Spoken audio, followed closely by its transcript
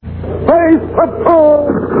Space Patrol!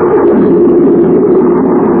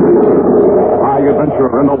 High adventure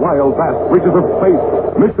in the wild, vast reaches of space.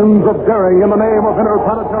 Missions of daring in the name of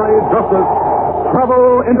interplanetary justice.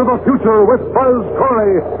 Travel into the future with Buzz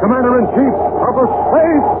Corey, Commander-in-Chief of the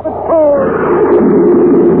Space Patrol!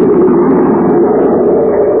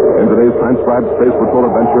 In today's transcribed Space Patrol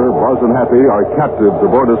adventure, Buzz and Happy are captives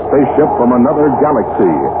aboard a spaceship from another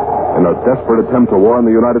galaxy. In a desperate attempt to warn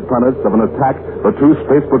the United Planets of an attack, the two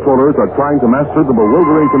space patrollers are trying to master the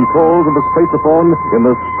bewildering controls of the spaceophone in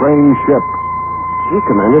the strange ship. Gee,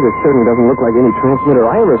 Commander, this certainly doesn't look like any transmitter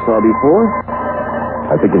I ever saw before.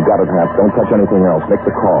 I think you've got it, Hap. Don't touch anything else. Make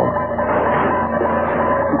the call.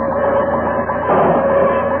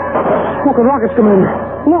 Smoking rockets, Commander.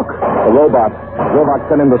 Look. The robot. The robot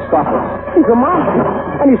sent him to stop us. He's a monster.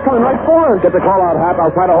 And he's coming right for us. Get the call out, Hap.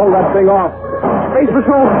 I'll try to hold that thing off. Space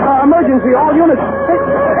Patrol, emergency, all units.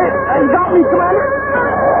 Hey, got me, Commander.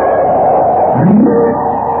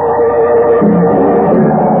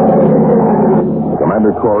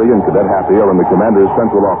 Commander Corey and Cadet Happy are in the commander's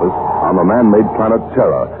central office on the man-made planet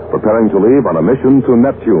Terra, preparing to leave on a mission to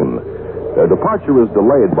Neptune. Their departure is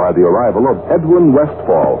delayed by the arrival of Edwin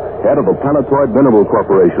Westfall, head of the Planetoid Mineral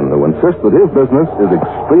Corporation, who insists that his business is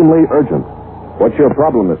extremely urgent. What's your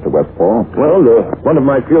problem, Mr. Westfall? Well, one of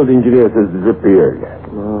my field engineers has disappeared.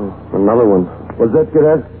 Another one. Was that,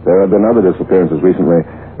 Cadet? There have been other disappearances recently.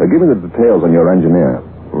 Give me the details on your engineer.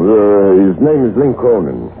 His name is Link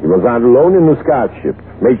Cronin. He was out alone in the scout ship,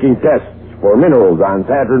 making tests for minerals on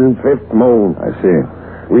Saturn's fifth moon. I see.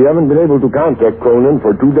 We haven't been able to contact Cronin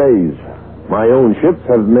for 2 days. My own ships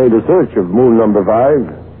have made a search of moon number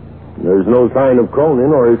 5. There's no sign of Cronin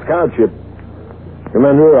or his scout ship.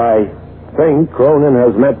 Commander, I think Cronin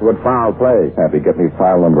has met with foul play. Happy, get me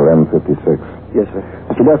file number M56. Yes, sir.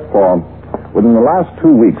 Mr. Westfall, within the last 2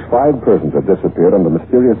 weeks, 5 persons have disappeared under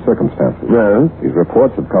mysterious circumstances. Yes? These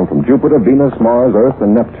reports have come from Jupiter, Venus, Mars, Earth,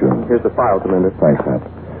 and Neptune. Here's the file, Commander. Thanks, Hap.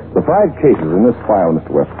 The 5 cases in this file,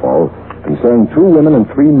 Mr. Westfall, concern 2 women and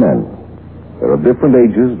 3 men. They're of different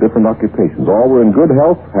ages, different occupations. All were in good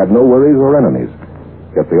health, had no worries or enemies.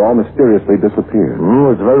 Yet they all mysteriously disappeared.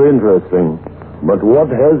 It's very interesting. But what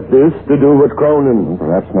has this to do with Cronin?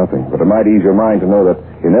 Perhaps nothing, but it might ease your mind to know that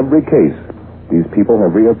in every case, these people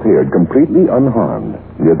have reappeared, completely unharmed,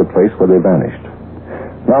 near the place where they vanished.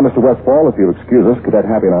 Now, Mr. Westfall, if you'll excuse us, Cadet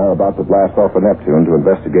Happy and I are about to blast off for Neptune to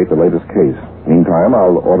investigate the latest case. Meantime,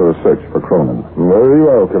 I'll order a search for Cronin. Very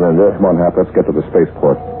well, Commander. Come on, Hap, let's get to the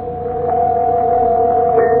spaceport.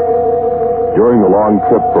 During the long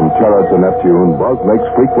trip from Terra to Neptune, Buzz makes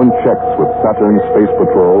frequent checks with Saturn's Space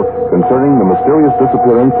Patrol concerning the mysterious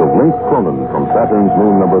disappearance of Link Cronin from Saturn's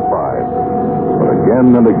moon number 5. But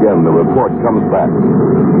again and again, the report comes back.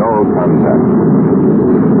 No contact.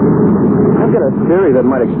 I've got a theory that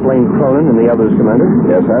might explain Cronin and the others, Commander.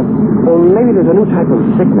 Yes, Hap? Well, maybe there's a new type of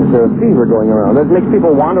sickness, a fever going around that makes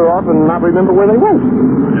people wander off and not remember where they went.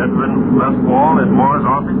 Edwin Westfall is Moore's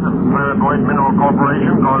office at the Planetoid Mineral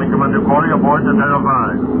Corporation, calling Commander Corey aboard the Terra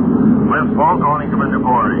 5. Westfall calling Commander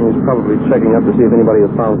Corey. He's probably checking up to see if anybody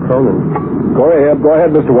has found Cronin. Corey, go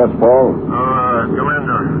ahead, Mr. Westfall.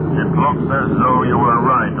 Commander, it looks as though you were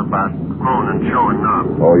right about Cronin showing up.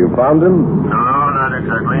 Oh, you found him? No, not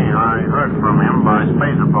exactly. I heard from him by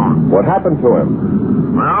spaceophone. What happened to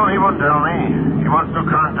him? Well, he won't tell me. He wants to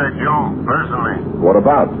contact you personally. What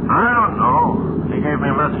about? I don't know. He gave me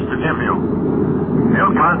a message to give you.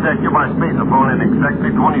 He'll contact you by spaceophone in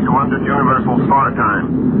exactly 2200 Universal Star Time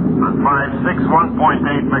on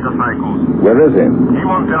 561.8 megacycles. Where is he? He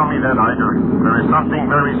won't tell me that either. There is something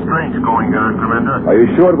very strange going on, Commander. Are you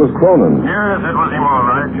sure it was Cronin? Yes, it was him all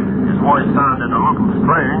right. His voice sounded a little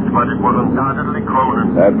strange, but it was undoubtedly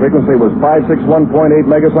Cronin. That frequency was 561.8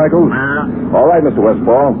 megacycles? Yeah? All right, Mr.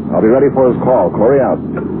 Westfall. I'll be ready for his call. Corey out.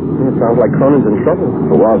 It sounds like Cronin's in trouble.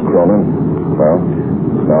 It was Cronin. Well,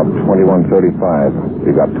 it's now 21:35.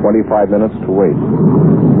 We've got 25 minutes to wait.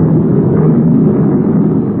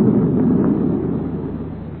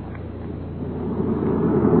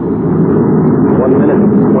 1 minute,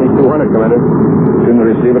 2200, Commander. Tune the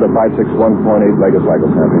receiver to 561.8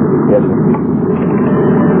 megacycles, Happy. Yes, sir.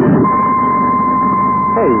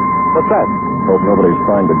 Hey, what's that? Hope nobody's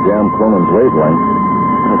trying to jam Cronin's wavelength.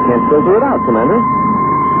 I can't filter it out, Commander.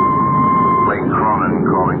 Link Cronin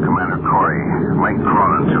calling Commander Corey. Link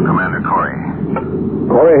Cronin to Commander Corey.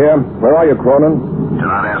 Corey here. Where are you, Cronin? Do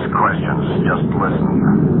not ask questions. Just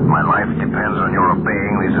listen. My life depends on your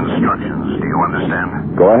obeying these instructions. Do you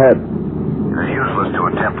understand? Go ahead. It is useless to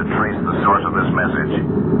attempt to trace the source of this message.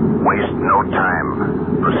 Waste no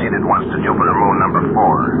time. Proceed at once to Jupiter moon number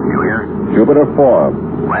 4. You hear? Jupiter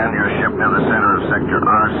 4. Land your ship near the center of sector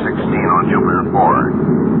R16 on on Jupiter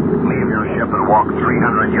 4. Leave your ship and walk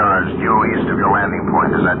 300 yards due east of your landing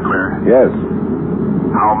point. Is that clear? Yes.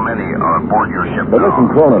 How many are aboard your ship But now? listen,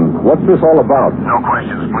 Cronin, what's this all about? No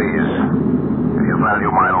questions, please. If you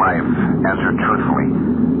value my life, answer truthfully.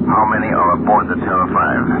 How many are aboard the Terra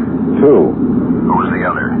 5? 2. Who's the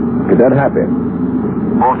other? Cadet Happy.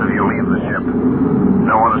 Both of you leave the ship.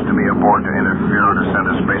 No one is to be aboard to interfere or to send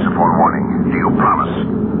a spaceport warning. Do you promise?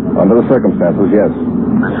 Under the circumstances, yes.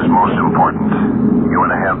 This is most important. You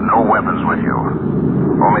are to have no weapons with you.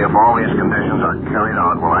 Only if all these conditions are carried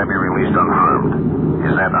out will I be released unharmed.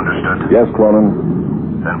 Is that understood? Yes,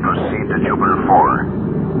 Cronin. Then proceed to Jupiter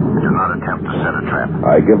 4. Do not attempt to set a trap.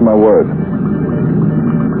 I give my word.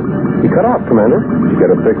 You cut off, Commander. Did you get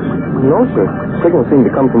a fix? No, sir. Signals seem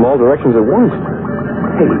to come from all directions at once.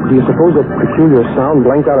 Hey, do you suppose that peculiar sound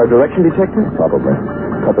blanked out our direction detector? Probably.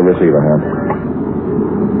 Cut the receiver, Ham.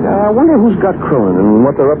 I wonder who's got Cronin and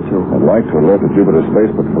what they're up to. I'd like to alert the Jupiter Space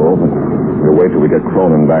Patrol, but we'll wait till we get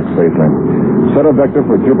Cronin back safely. Set a vector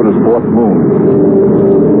for Jupiter's fourth moon.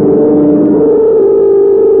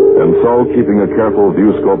 And so, keeping a careful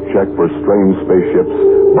viewscope check for strange spaceships,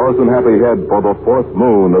 Buzz and Happy head for the fourth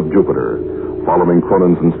moon of Jupiter. Following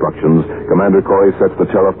Cronin's instructions, Commander Corey sets the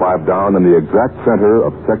Terra 5 down in the exact center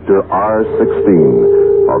of Sector R-16,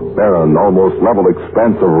 a barren, almost level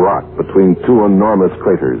expanse of rock between two enormous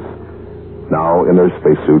craters. Now, in their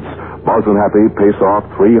spacesuits, Buzz and Happy pace off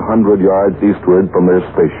 300 yards eastward from their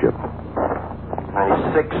spaceship.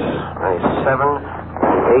 96, 97,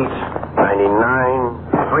 98,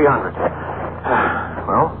 99, 300.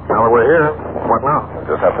 Well, now that we're here, what now?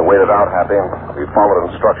 Just have to wait it out, Happy. We followed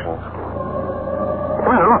instructions.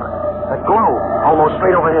 Commander, look. That glow, almost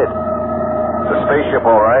straight overhead. It's a spaceship,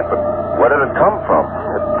 all right, but where did it come from?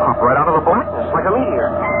 It popped right out of the blackness, like a meteor.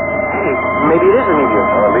 Hey, maybe it is a meteor.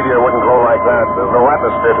 Well, a meteor wouldn't glow like that. There's no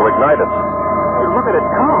atmosphere to ignite it. Hey, look at it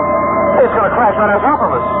come. Hey, it's going to crash right on top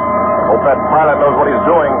of us. Hope that pilot knows what he's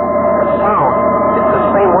doing. That sound, it's the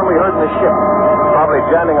same one we heard in the ship. Probably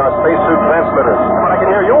jamming our spacesuit transmitters. But I can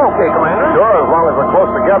hear you okay, Commander. Sure, as long as we're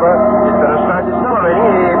close together. He's better start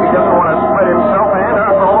decelerating if he doesn't want to spread himself and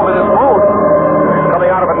us all over this road. He's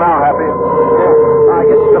coming out of it now, Happy. Yeah, I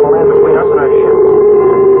guess he's going to land between us and our ship.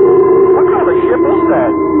 What kind of a ship is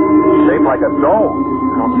that? Shaped like a dome.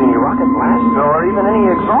 I don't see any rocket blasts or even any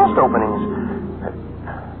exhaust openings.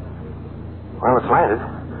 Well, it's landed.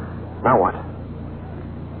 Now what?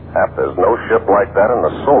 Hap, there's no ship like that in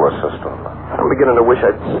the solar system. I'm beginning to wish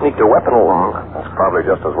I'd sneaked a weapon along. It's probably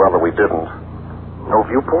just as well that we didn't. No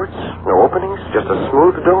viewports, no openings, just a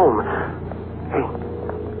smooth dome. Hey,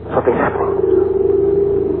 something's happening.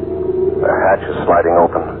 The hatch is sliding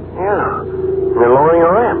open. Yeah, they're lowering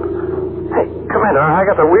a ramp. Hey, Commander, I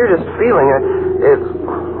got the weirdest feeling.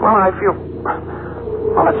 I feel...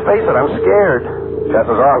 Well, let's face it, I'm scared.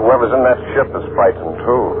 Chances are whoever's in that ship is frightened,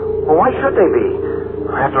 too. Well, why should they be?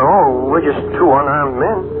 After all, we're just two unarmed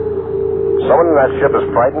men. Someone in that ship is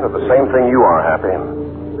frightened of the same thing you are, Happy.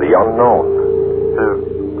 The unknown. The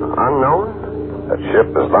unknown? That ship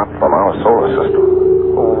is not from our solar system.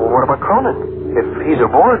 Well, what about Cronin? If he's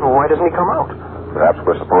aboard, why doesn't he come out? Perhaps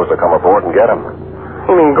we're supposed to come aboard and get him.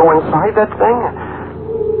 You mean go inside that thing?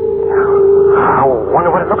 I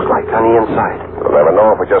wonder what it looks like on the inside. We'll never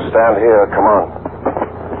know if we just stand here. Come on.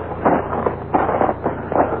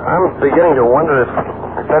 I'm beginning to wonder if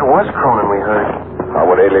that was Cronin we heard. How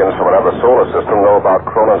would aliens from another solar system know about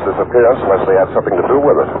Cronin's disappearance unless they had something to do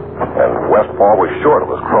with it? And Westfall was sure it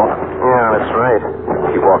was Cronin. Yeah, that's right.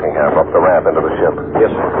 Keep walking, Hap, up the ramp into the ship.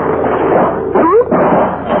 Yes, sir.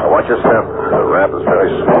 Now watch your step. The ramp is very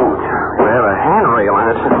smooth. We have a handrail on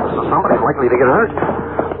it, so somebody's likely to get hurt.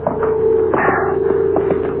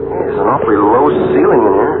 There's an awfully low ceiling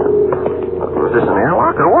in here. Is this an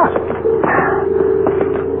airlock or what?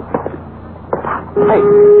 Hey,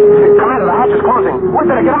 Commander, the hatch is closing. We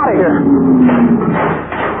better get out of here.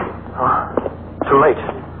 Too late.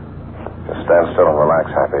 Just stand still and relax,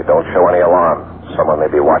 Happy. Don't show any alarm. Someone may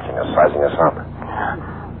be watching us, sizing us up.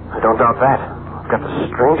 I don't doubt that. I've got the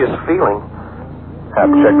strangest feeling. Hap,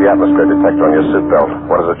 check the atmosphere detector on your seatbelt.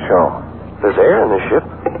 What does it show? There's air in the ship.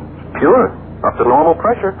 Pure. Up to normal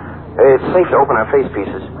pressure. It's safe to open our face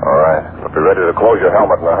pieces. All right. But be ready to close your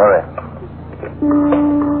helmet in a hurry.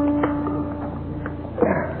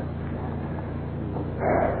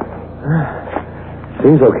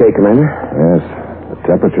 Seems okay, Commander. Yes. The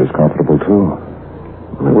temperature's comfortable, too.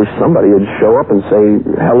 I wish somebody would show up and say,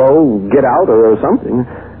 hello, get out, or something.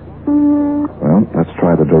 Well, let's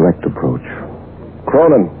try the direct approach.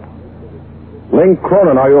 Cronin. Link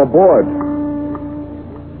Cronin, are you aboard?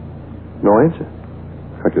 No answer.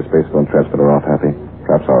 Cut your spacephone transmitter off, Happy.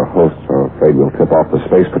 Perhaps our hosts are or afraid we'll tip off the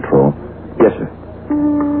Space Patrol. Yes, sir.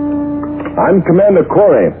 I'm Commander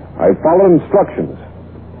Corey. I followed instructions.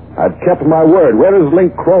 I've kept my word. Where is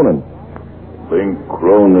Link Cronin? Link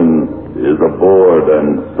Cronin is aboard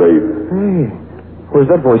and safe. Hey, where's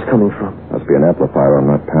that voice coming from? Must be an amplifier on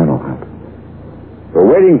that panel. We're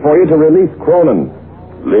waiting for you to release Cronin.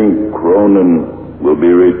 Link Cronin will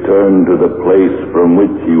be returned to the place from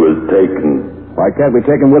which he was taken. Why can't we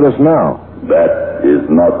take him with us now? That is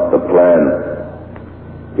not the plan.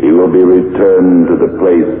 He will be returned to the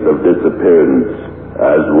place of disappearance,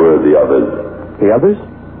 as were the others. The others?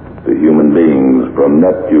 The human beings from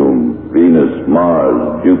Neptune, Venus,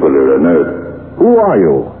 Mars, Jupiter, and Earth. Who are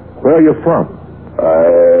you? Where are you from? I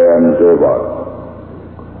am Zervok.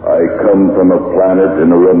 I come from a planet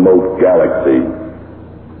in a remote galaxy.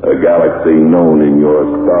 A galaxy known in your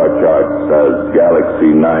star charts as Galaxy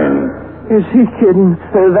 9. Is he kidding?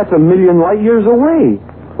 That's 1,000,000 light years away.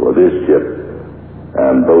 For this ship,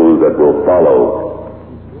 and those that will follow,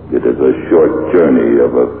 it is a short journey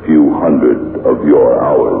of a few hundred of your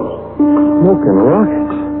hours. Smoking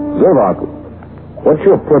rockets. Zervok, what's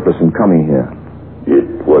your purpose in coming here?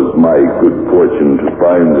 It was my good fortune to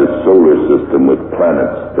find this solar system with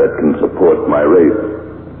planets that can support my race.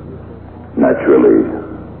 Naturally,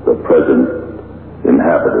 the present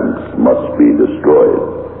inhabitants must be destroyed.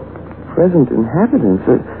 Present inhabitants?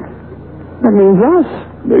 That means us.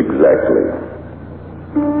 Exactly.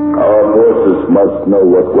 Our forces must know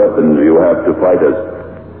what weapons you have to fight us.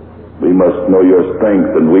 We must know your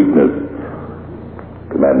strength and weakness.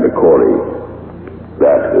 Commander Corey,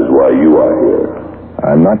 that is why you are here.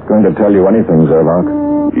 I'm not going to tell you anything,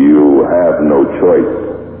 Zervok. You have no choice.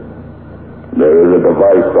 There is a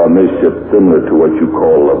device on this ship similar to what you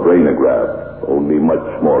call a brainograph, only much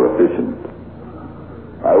more efficient.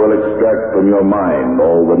 I will extract from your mind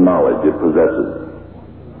all the knowledge it possesses.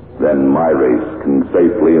 Then my race can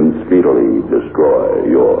safely and speedily destroy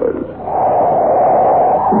yours.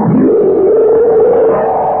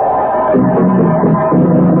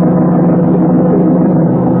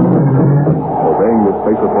 Obeying the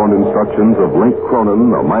spaceophone instructions of Link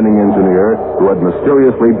Cronin, a mining engineer who had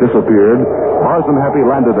mysteriously disappeared, Mars and Happy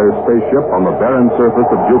landed their spaceship on the barren surface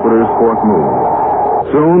of Jupiter's fourth moon.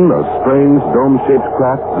 Soon, a strange dome-shaped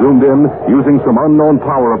craft zoomed in using some unknown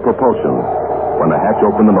power of propulsion. When the hatch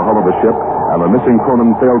opened in the hull of the ship and the missing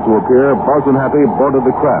Cronin failed to appear, Buzz and Happy boarded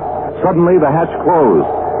the craft. Suddenly, the hatch closed,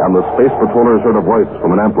 and the space patrollers heard a voice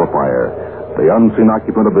from an amplifier. The unseen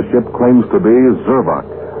occupant of the ship claims to be Zervok,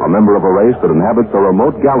 a member of a race that inhabits a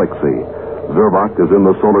remote galaxy. Zervok is in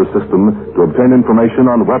the solar system to obtain information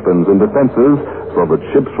on weapons and defenses so that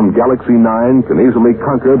ships from Galaxy 9 can easily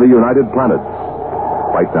conquer the United Planets.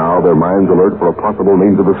 Right now, their minds alert for a possible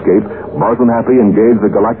means of escape, Buzz and Happy engage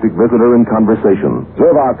the galactic visitor in conversation.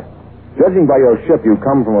 Zervok, judging by your ship, you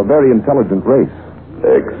come from a very intelligent race.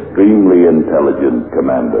 Extremely intelligent,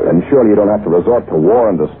 Commander. And surely you don't have to resort to war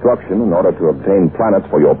and destruction in order to obtain planets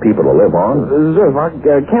for your people to live on. Zervok,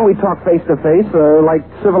 can't we talk face to face, like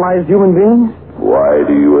civilized human beings? Why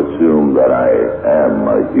do you assume that I am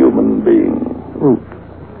a human being? Oh,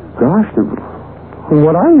 gosh,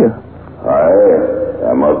 what are you?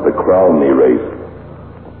 I am of the Crowley race,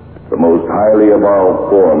 the most highly evolved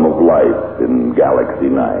form of life in Galaxy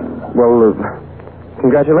 9. Well,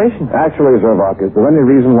 congratulations. Actually, Zervok, is there any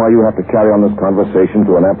reason why you have to carry on this conversation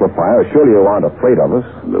to an amplifier? Surely you aren't afraid of us.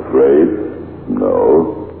 Afraid?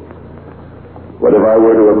 No. What if I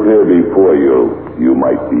were to appear before you? You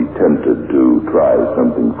might be tempted to try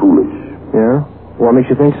something foolish. Yeah? What makes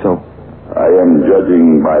you think so? I am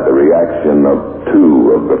judging by the reaction of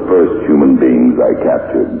two of the first human beings I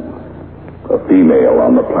captured. A female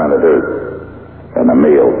on the planet Earth and a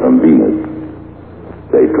male from Venus.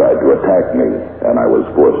 They tried to attack me, and I was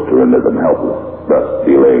forced to render them helpless, thus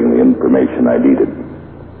delaying the information I needed.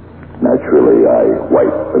 Naturally, I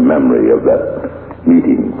wiped the memory of that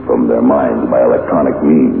meeting from their minds by electronic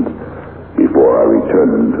means before I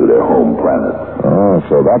returned them to their home planet. Oh,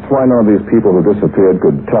 so that's why none of these people who disappeared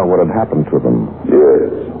could tell what had happened to them.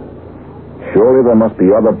 Yes. Surely there must be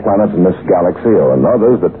other planets in this galaxy or in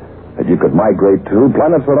others that you could migrate to,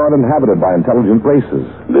 planets that aren't inhabited by intelligent races.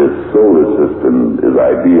 This solar system is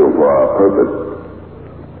ideal for our purpose.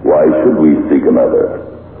 Why should we seek another?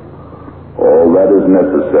 All that is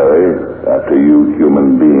necessary after you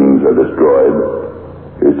human beings are destroyed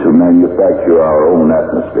is to manufacture our own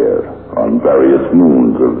atmosphere on various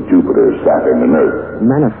moons of Jupiter, Saturn, and Earth.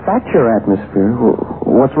 Manufacture atmosphere?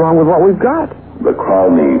 What's wrong with what we've got? The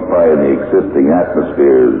Crowley find the existing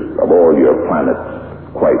atmospheres of all your planets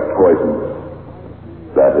quite poisonous.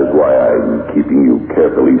 That is why I'm keeping you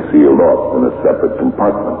carefully sealed off in a separate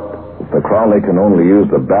compartment. But Crowley can only use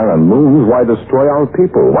the barren moons, why destroy our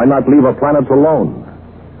people? Why not leave our planets alone?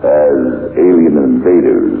 As alien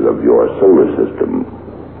invaders of your solar system,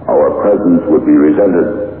 our presence would be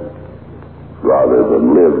resented. Rather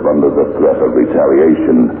than live under the threat of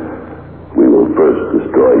retaliation, we will first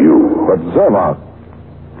destroy you. But Zervac...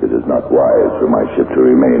 It is not wise for my ship to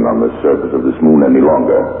remain on the surface of this moon any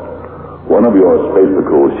longer. One of your space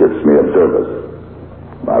patrol ships may observe us.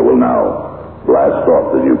 I will now blast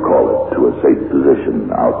off, as you call it, to a safe position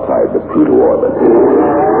outside the Pluto orbit.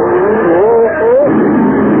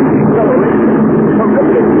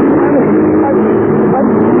 I'm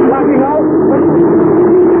blacking out.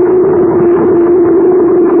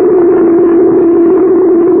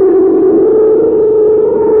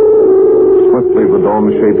 The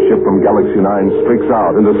dome-shaped ship from Galaxy 9 streaks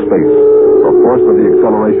out into space. The force of the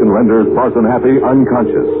acceleration renders Buzz and Happy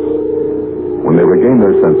unconscious. When they regain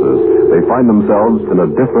their senses, they find themselves in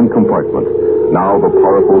a different compartment. Now the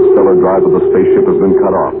powerful stellar drive of the spaceship has been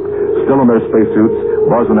cut off. Still in their spacesuits,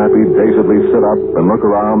 Buzz and Happy dazedly sit up and look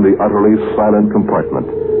around the utterly silent compartment.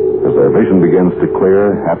 As their vision begins to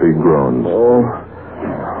clear, Happy groans. Oh,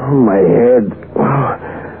 my head. Wow.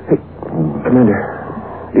 Hey, Commander.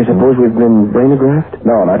 Do you suppose we've been brainographed?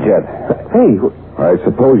 No, not yet. Hey. I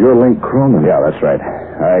suppose you're Link Cronin. Yeah, that's right.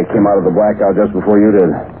 I came out of the blackout just before you did.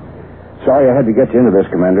 Sorry I had to get you into this,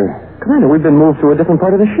 Commander. Commander, we've been moved to a different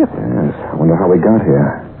part of the ship. Yes. I wonder how we got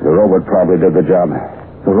here. The robot probably did the job.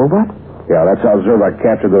 The robot? Yeah, that's how Zervac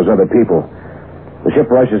captured those other people. The ship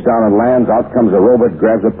rushes down and lands. Out comes the robot,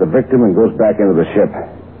 grabs up the victim, and goes back into the ship.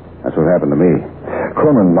 That's what happened to me.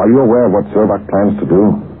 Cronin, are you aware of what Zervac plans to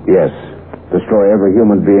do? Yes. Destroy every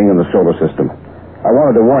human being in the solar system. I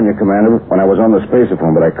wanted to warn you, Commander, when I was on the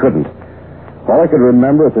spaceophone, but I couldn't. All I could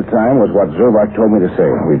remember at the time was what Zervac told me to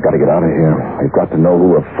say. We've got to get out of here. We've got to know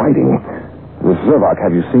who we're fighting. This Zervac,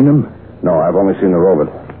 have you seen him? No, I've only seen the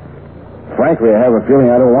robot. Frankly, I have a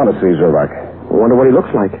feeling I don't want to see Zervac. I wonder what he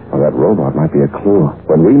looks like. Well, that robot might be a clue.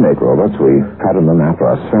 When we make robots, we pattern them after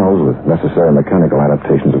ourselves with necessary mechanical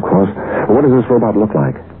adaptations, of course. What does this robot look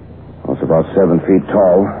like? Well, it's about 7 feet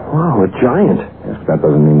tall. Wow, a giant. Yes, but that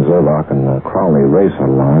doesn't mean Zervac and Crowley race are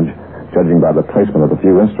large. Judging by the placement of the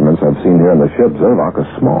few instruments I've seen here in the ship, Zervac is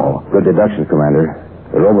small. Good deduction, Commander.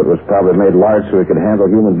 The robot was probably made large so it could handle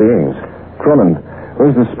human beings. Cronin,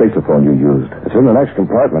 where's the spaceophone you used? It's in the next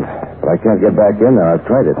compartment, but I can't get back in there. I've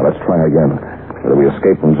tried it. Well, let's try again. Whether we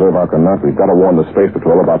escape from Zervac or not, we've got to warn the Space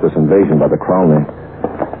Patrol about this invasion by the Crowley.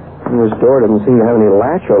 This door doesn't seem to have any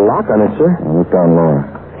latch or lock on it, sir. I'll look down lower.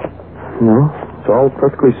 No, it's all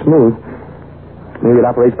perfectly smooth. Maybe it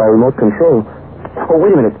operates by remote control. Oh,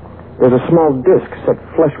 wait a minute. There's a small disc set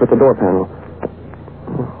flush with the door panel.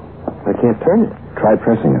 I can't turn it. Try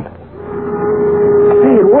pressing it.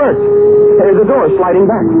 Hey, it worked. There's the door sliding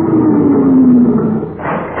back.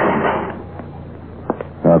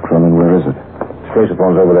 Now, Cronin, where is it?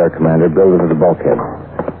 Spacephone's over there, Commander. Build it to the bulkhead.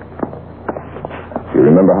 Do you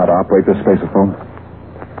remember how to operate this spacephone?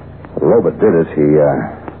 The robot did it.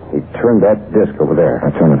 He turned that disc over there.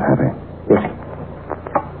 I turn it, Happy. Yes.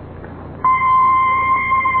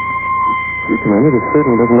 Gee, Commander, this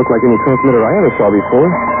certainly doesn't look like any transmitter I ever saw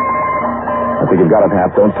before. I think you've got it,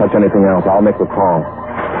 Hap. Don't touch anything else. I'll make the call.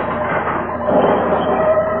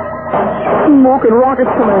 Smoking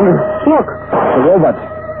rockets, Commander. Look. The robot.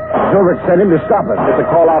 Zervac sent him to stop us. Get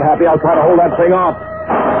the call out, Happy. I'll try to hold that thing off.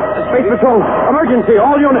 Space Patrol, emergency,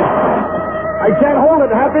 all units. I can't hold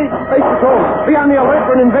it, Happy. Space Patrol, be on the alert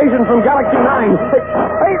for an invasion from Galaxy 9.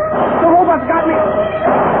 Hey, the robot's got me.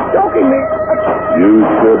 Choking me. You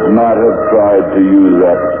should not have tried to use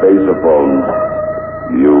that spaceophone.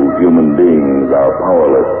 You human beings are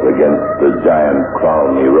powerless against the giant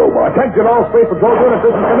Crowley robot. Attention all Space Patrol units.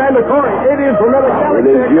 This is Commander Corey. Aliens from another galaxy. It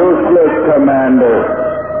is useless, Commander.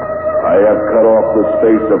 I have cut off the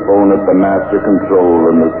spaceophone at the master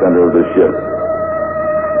control in the center of the ship.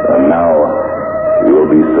 And now you will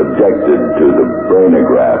be subjected to the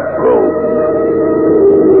brainograph probe.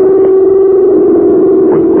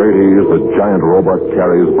 With great ease, the giant robot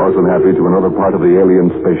carries Buzz and Happy to another part of the alien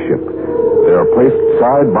spaceship. They are placed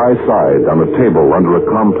side by side on a table under a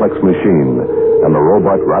complex machine, and the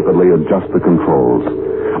robot rapidly adjusts the controls.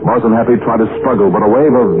 Buzz and Happy try to struggle, but a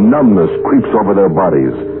wave of numbness creeps over their bodies,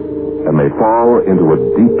 and they fall into a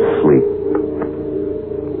deep sleep.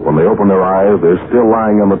 When they open their eyes, they're still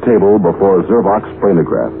lying on the table before Zervac's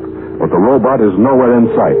brainograph, but the robot is nowhere in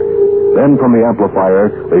sight. Then from the amplifier,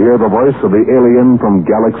 they hear the voice of the alien from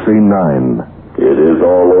Galaxy 9. It is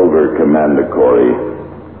all over, Commander Corey.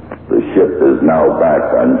 The ship is now back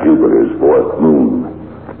on Jupiter's fourth moon.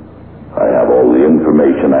 I have all the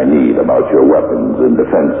information I need about your weapons and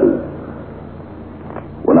defenses.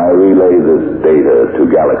 I relay this data to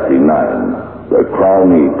Galaxy 9, the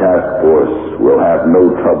Crowley Task Force will have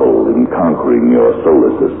no trouble in conquering your solar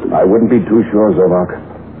system. I wouldn't be too sure, Zervak.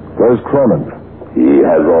 Where's Cronin? He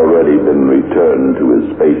has already been returned to his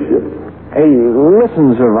spaceship. Hey,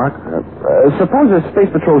 listen, Zervak. Suppose a Space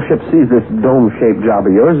Patrol ship sees this dome-shaped job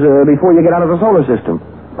of yours before you get out of the solar system.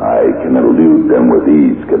 I can elude them with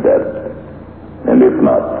ease, Cadet. And if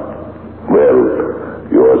not, well,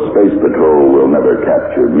 your Space Patrol will never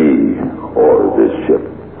capture me or this ship.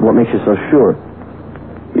 What makes you so sure?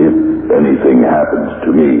 If anything happens to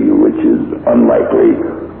me, which is unlikely,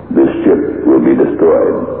 this ship will be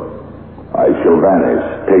destroyed. I shall vanish,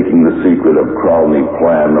 taking the secret of Crowley's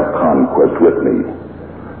plan of conquest with me.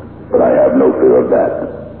 But I have no fear of that.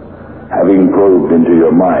 Having probed into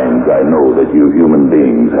your minds, I know that you human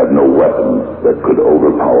beings have no weapons that could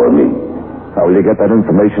overpower me. How will you get that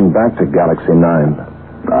information back to Galaxy 9?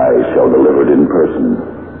 I shall deliver it in person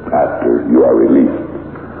after you are released.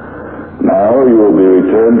 Now you will be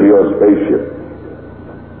returned to your spaceship.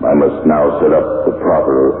 I must now set up the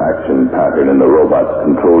proper action pattern in the robot's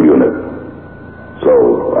control unit.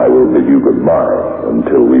 So I will bid you goodbye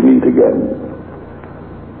until we meet again.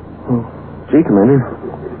 Gee, Commander,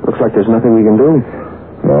 looks like there's nothing we can do.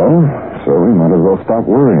 No, so we might as well stop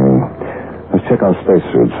worrying. Let's check our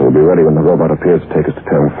spacesuits so we'll be ready when the robot appears to take us to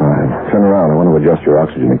Terra 5. Turn around. I want to adjust your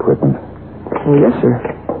oxygen equipment. Oh, yes, sir.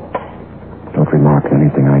 Don't remark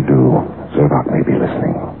anything I do. Zervak may be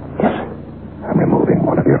listening. Yes. I'm removing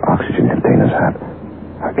one of your oxygen containers, Hap.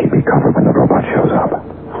 I'll keep me covered when the robot shows up.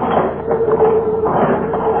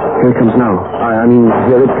 Here it comes now.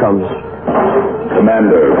 Here it comes.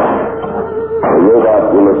 Commander, the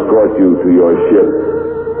robot will escort you to your ship.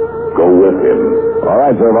 Go with him. All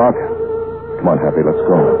right, Zervak. Come on, Happy, let's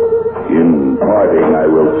go. In parting, I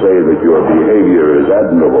will say that your behavior is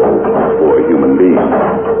admirable for a human being.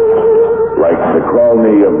 Like the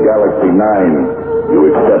Crowley of Galaxy 9, you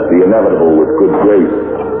accept the inevitable with good grace.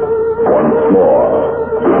 Once more,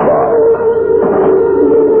 goodbye.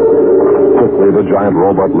 Quickly, the giant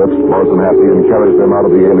robot lifts Buzz and Happy and carries them out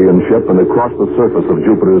of the alien ship and across the surface of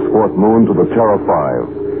Jupiter's fourth moon to the Terra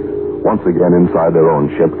 5. Once again inside their own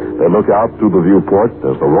ship, they look out through the viewport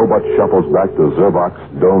as the robot shuffles back to Zervak's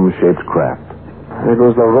dome-shaped craft. There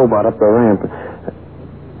goes the robot up the ramp.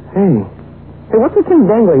 Hey, what's the thing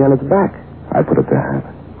dangling on its back? I put it there.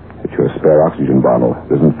 It's your spare oxygen bottle.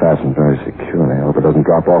 It isn't fastened very securely. I hope it doesn't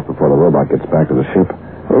drop off before the robot gets back to the ship.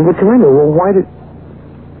 But, Commander, why did...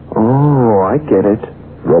 Oh, I get it.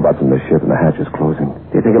 The robot's in the ship and the hatch is closing.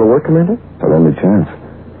 Do you think it'll work, Commander? It's our only chance.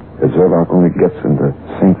 If Zervak only gets in the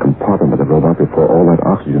same compartment with the robot before all that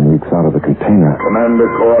oxygen leaks out of the container. Commander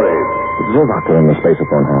Corey. It's Zervak during the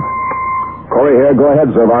spaceophone, Hap. Corey here. Go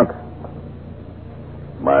ahead, Zervak.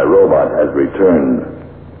 My robot has returned.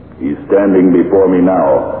 He's standing before me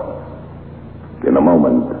now. In a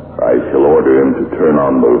moment, I shall order him to turn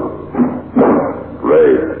on the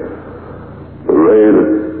ray. The ray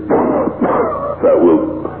that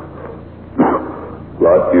will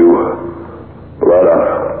blot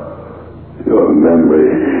out your memory.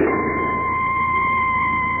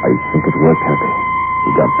 I think it worked, Happy. We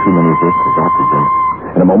got too many bursts of oxygen.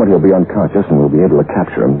 In a moment, he'll be unconscious, and we'll be able to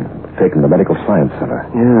capture him, take him to the Medical Science Center.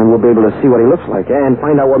 Yeah, and we'll be able to see what he looks like and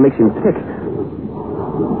find out what makes him tick.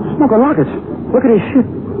 Smoke rockets. Look at his ship.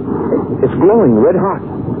 It's glowing red hot.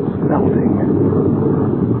 It's melting.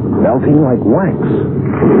 Melting like wax.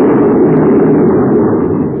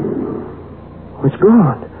 It's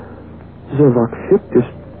gone. Zervak's ship just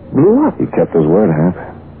blew up. He kept his word, Hap.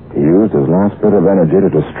 He used his last bit of energy to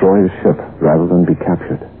destroy his ship rather than be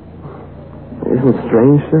captured. Isn't it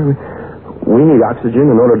strange, sir? We need oxygen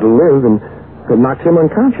in order to live, and it knocks him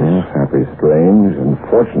unconscious. Yes, Happy. Strange and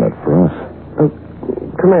fortunate for us.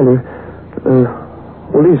 Commander,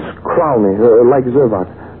 these Crowley, like Zervak,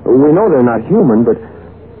 we know they're not human, but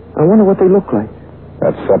I wonder what they look like.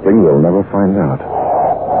 That's something we'll never find out.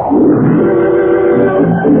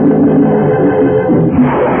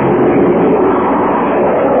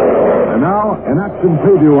 And now, an action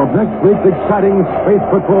preview of next week's exciting Space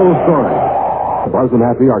Patrol story. Buzz and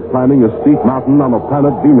Happy are climbing a steep mountain on the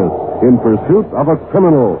planet Venus in pursuit of a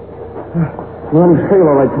criminal. We're on his trail,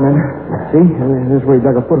 all right, Commander. See? There's where he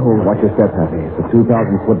dug a foothold. Watch your step, Happy. It's a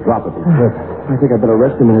 2,000-foot drop at the cliff. I think I'd better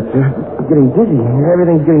rest a minute, sir. I'm getting dizzy.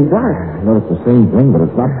 Everything's getting dark. I noticed the same thing, but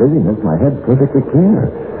it's not dizziness. My head's perfectly clear.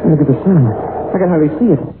 Look at the sun. I can hardly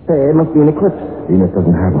see it. It must be an eclipse. Venus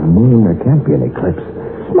doesn't have a moon. There can't be an eclipse.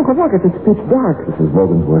 Smoke of rockets. It's pitch dark. This is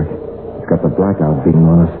Logan's work. He's got the blackout beating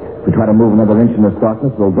on us. If we try to move another inch in this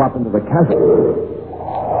darkness, we'll drop into the chasm.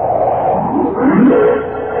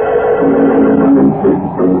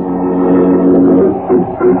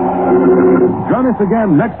 Join us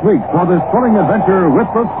again next week for this thrilling adventure with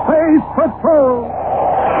the Space Patrol.